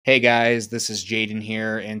Hey guys, this is Jaden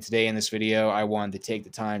here, and today in this video, I wanted to take the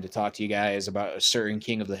time to talk to you guys about a certain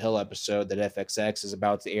King of the Hill episode that FXX is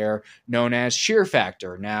about to air, known as Cheer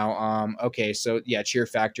Factor. Now, okay, so yeah, Cheer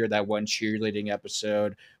Factor, that one cheerleading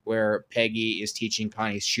episode where Peggy is teaching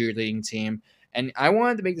Connie's cheerleading team, and I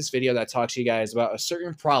wanted to make this video that talks to you guys about a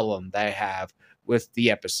certain problem that I have with the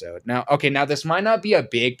episode. Now, okay, now this might not be a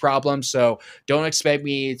big problem, so don't expect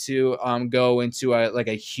me to go into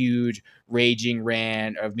a huge raging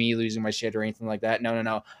rant of me losing my shit or anything like that. No,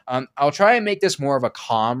 no, no. I'll try and make this more of a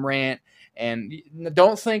calm rant. And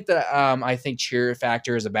don't think that I think Cheer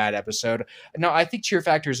Factor is a bad episode. No, I think Cheer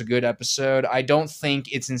Factor is a good episode. I don't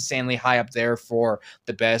think it's insanely high up there for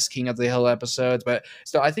the best King of the Hill episodes, but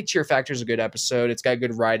still, I think Cheer Factor is a good episode. It's got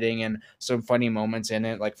good writing and some funny moments in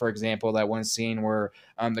it. Like, for example, that one scene where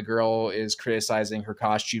the girl is criticizing her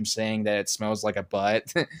costume, saying that it smells like a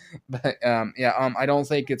butt. But I don't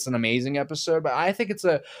think it's an amazing episode, but I think it's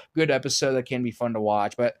a good episode that can be fun to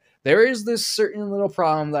watch. But there is this certain little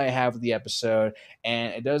problem that I have with the episode,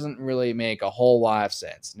 and it doesn't really make a whole lot of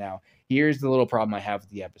sense. Now, here's the little problem I have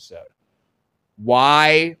with the episode.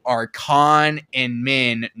 Why are Khan and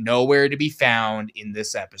Min nowhere to be found in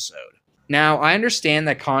this episode? Now, I understand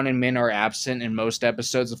that Khan and Min are absent in most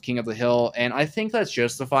episodes of King of the Hill, and I think that's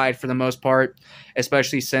justified for the most part,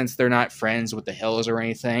 especially since they're not friends with the Hills or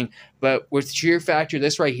anything. But with Cheer Factor,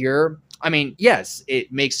 this right here, I mean, yes,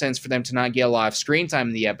 it makes sense for them to not get a lot of screen time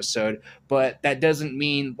in the episode, but that doesn't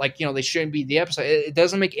mean, like, they shouldn't be in the episode. It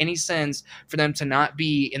doesn't make any sense for them to not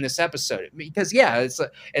be in this episode because, yeah, it's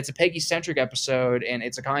a Peggy-centric episode and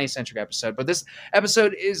it's a Connie-centric episode, but this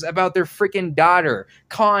episode is about their freaking daughter,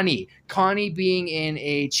 Connie. Connie being in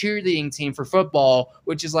a cheerleading team for football,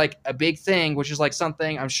 which is like a big thing, which is like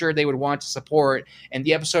something I'm sure they would want to support. And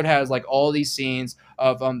the episode has like all these scenes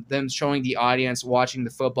of them showing the audience watching the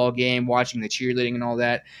football game, watching the cheerleading and all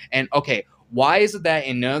that. And okay, why is it that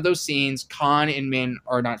in none of those scenes Khan and Min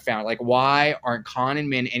are not found? Like, why aren't Khan and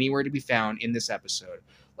Min anywhere to be found in this episode?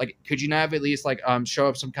 Like, could you not have at least like show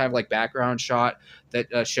up some kind of like background shot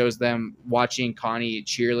that shows them watching Connie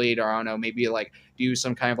cheerlead, or I don't know, maybe like do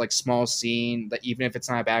some kind of like small scene that, even if it's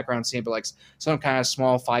not a background scene, but like some kind of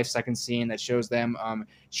small 5-second scene that shows them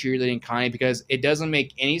cheerleading Connie, because it doesn't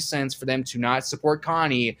make any sense for them to not support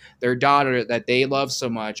Connie, their daughter that they love so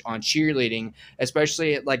much, on cheerleading,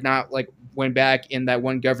 especially like not like when back in that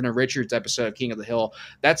one Governor Richards episode of King of the Hill.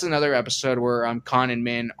 That's another episode where Khan and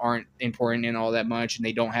Min aren't important in all that much and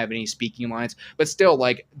they don't have any speaking lines, but still,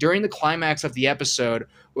 like during the climax of the episode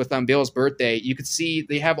with Bill's birthday, you could see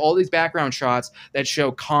they have all these background shots that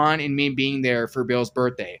show Khan and Min being there for Bill's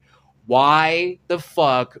birthday. Why the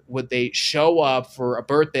fuck would they show up for a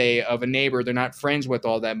birthday of a neighbor they're not friends with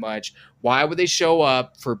all that much? Why would they show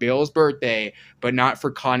up for Bill's birthday but not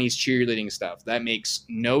for Connie's cheerleading stuff? That makes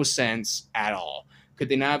no sense at all. Could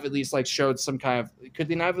they not have at least like showed some kind of? Could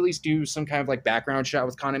they not have at least do some kind of like background shot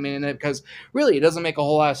with Connie in it? Because really, it doesn't make a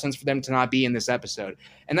whole lot of sense for them to not be in this episode.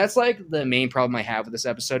 And that's like the main problem I have with this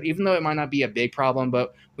episode, even though it might not be a big problem.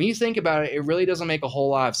 But when you think about it, it really doesn't make a whole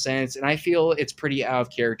lot of sense. And I feel it's pretty out of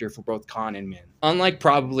character for both Khan and Min. Unlike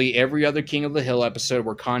probably every other King of the Hill episode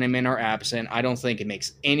where Khan and Min are absent, I don't think it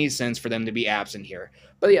makes any sense for them to be absent here.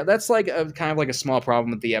 But yeah, that's like a kind of like a small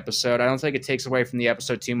problem with the episode. I don't think it takes away from the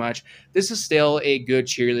episode too much. This is still a good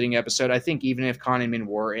cheerleading episode. I think even if Khan and Min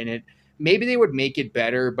were in it, maybe they would make it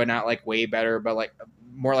better, but not like way better, but like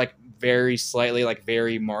more like very slightly, like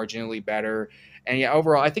very marginally better. And yeah,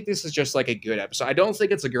 overall, I think this is just like a good episode. I don't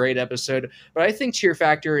think it's a great episode, but I think Cheer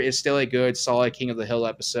Factor is still a good, solid King of the Hill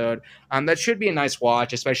episode. That should be a nice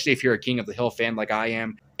watch, especially if you're a King of the Hill fan like I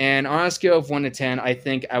am. And on a scale of 1 to 10, I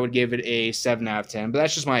think I would give it a 7 out of 10. But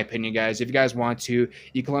that's just my opinion, guys. If you guys want to,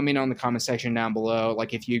 you can let me know in the comment section down below.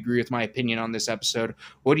 Like, if you agree with my opinion on this episode,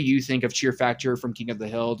 what do you think of Cheer Factor from King of the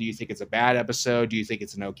Hill? Do you think it's a bad episode? Do you think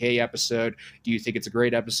it's an okay episode? Do you think it's a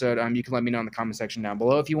great episode? You can let me know in the comment section down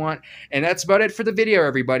below if you want. And that's about it for the video,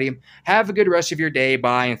 everybody. Have a good rest of your day.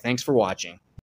 Bye, and thanks for watching.